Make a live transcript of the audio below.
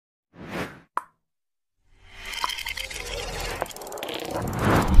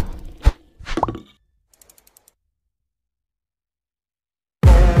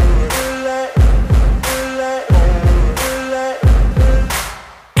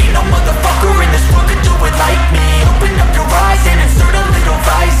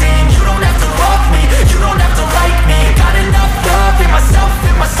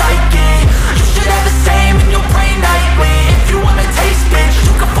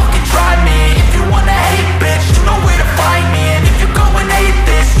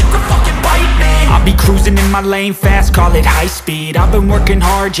my lane fast, call it high speed. I've been working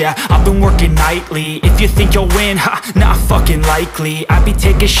hard, yeah, I've been working nightly. If you think you'll win, ha, not fucking likely. I be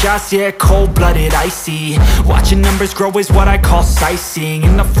taking shots, yeah, cold-blooded, icy. Watching numbers grow is what I call sightseeing.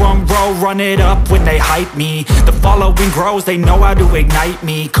 In the front row, run it up when they hype me. The following grows, they know how to ignite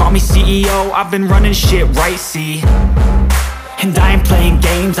me. Call me CEO, I've been running shit right, see. And I ain't playing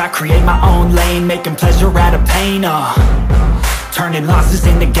games, I create my own lane, making pleasure out of pain, turning losses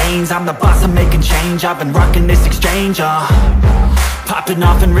into gains. I'm the boss, I'm making change. I've been rocking this exchange, popping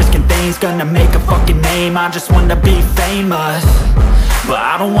off and risking things. Gonna make a fucking name, I just wanna be famous. But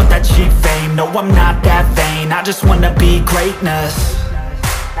I don't want that cheap fame, no, I'm not that vain. I just wanna be greatness.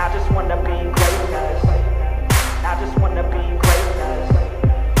 I just wanna be greatness. I just wanna be greatness.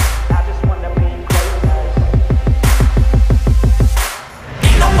 I just wanna be greatness.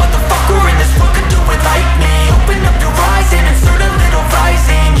 Ain't no motherfucker in this world could do it like me. Open up your eyes and insert a little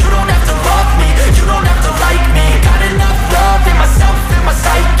rising. You don't have to love me, you don't have to like me. Got enough love in myself, in my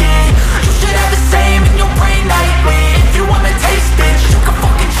psyche. You should have the same in your brain nightly. If you wanna taste, bitch, you can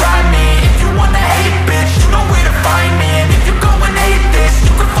fucking try me. If you wanna hate, bitch, you know where to find me. And if you go and hate this,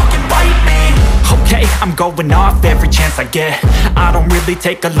 you can fucking bite me. Okay, I'm going off every chance I get. I don't really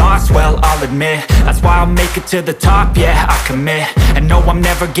take a loss, well, I'll admit. That's why I'll make it to the top, yeah, I commit. And no, I'm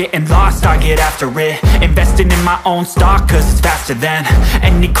never getting lost, I get after it. Investing in my own stock, cause it's faster than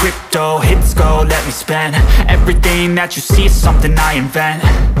any crypto hits go, let me spend. Everything that you see is something I invent.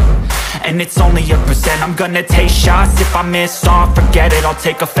 And it's only a percent. I'm gonna take shots. If I miss all, forget it. I'll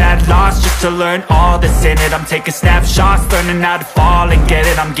take a fat loss just to learn all that's in it. I'm taking snapshots, learning how to fall and get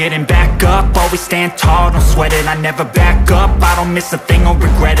it. I'm getting back up, always stand tall, don't sweat it. I never back up, I don't miss a thing or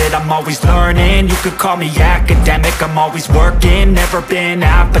regret it. I'm always learning, you could call me academic. I'm always working, never been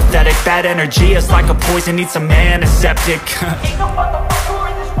apathetic. Bad energy is like a poison, needs some antiseptic. Ain't no motherfucker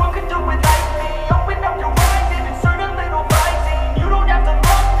in this world could do it like me. Open up your eyes and insert a little rising. You don't have to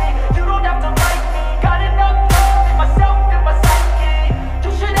love me, you don't have to like me. Got enough love in myself, in my psyche.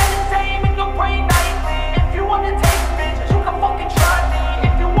 You should have the same in your brain nightly. If you wanna taste, bitch, you can fucking try me.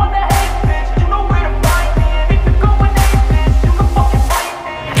 If you wanna hate, bitch, you know where to find me. And if you go and hate this, you can fucking fight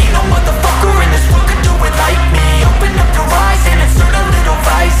me. Ain't no motherfucker in this world could do it like me. Open up your eyes and insert a little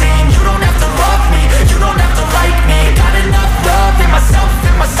rising. You don't have to love me, you don't have to like me. Got enough love in myself,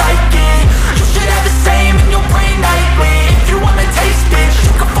 in my psyche. You should have the same in your brain nightly. If you wanna taste, bitch,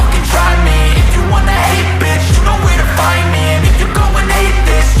 you can fucking try me. If you wanna hate, bitch, you know where to find me. And if you go and hate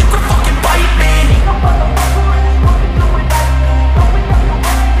this, you can fucking bite me. Ain't no motherfucker in this world could do it like me. Open up your eyes and insert a little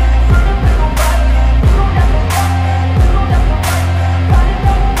rising. You don't have to love me, you don't have to like me. Got enough love in myself.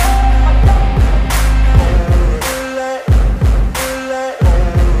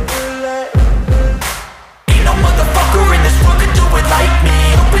 Ain't no motherfucker in this world could do it like me.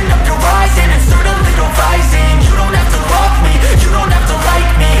 Open up your eyes and insert a little rising. You don't have to love me, you don't have to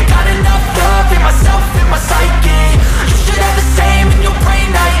like me. Got enough love in myself, in my psyche. You should have the same in your brain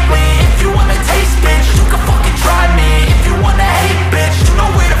nightly. If you wanna taste, bitch, you can fucking try me. If you wanna hate, bitch, you know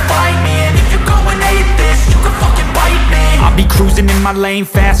where to find me. And if you go and hate this, you can fucking bite me. I'll be cruising in my lane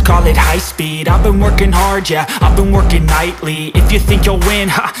fast, call it high speed. I've been working hard, yeah, I've been working nightly. If you think you'll win,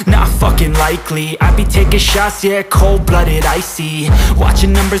 ha, not fucking likely. I be taking shots, yeah, cold-blooded, icy.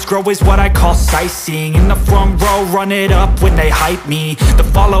 Watching numbers grow is what I call sightseeing. In the front row, run it up when they hype me. The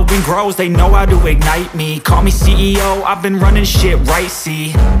following grows, they know how to ignite me. Call me CEO, I've been running shit right,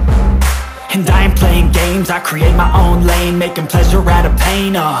 see. And I ain't playing games, I create my own lane, making pleasure out of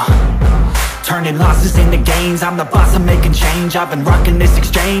pain, turning losses into gains. I'm the boss, I'm making change. I've been rocking this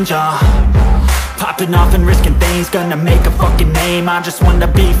exchange, popping off and risking things. Gonna make a fucking name, I just wanna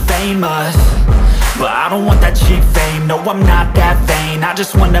be famous. But I don't want that cheap fame, no, I'm not that vain. I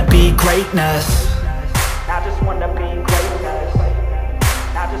just wanna be greatness.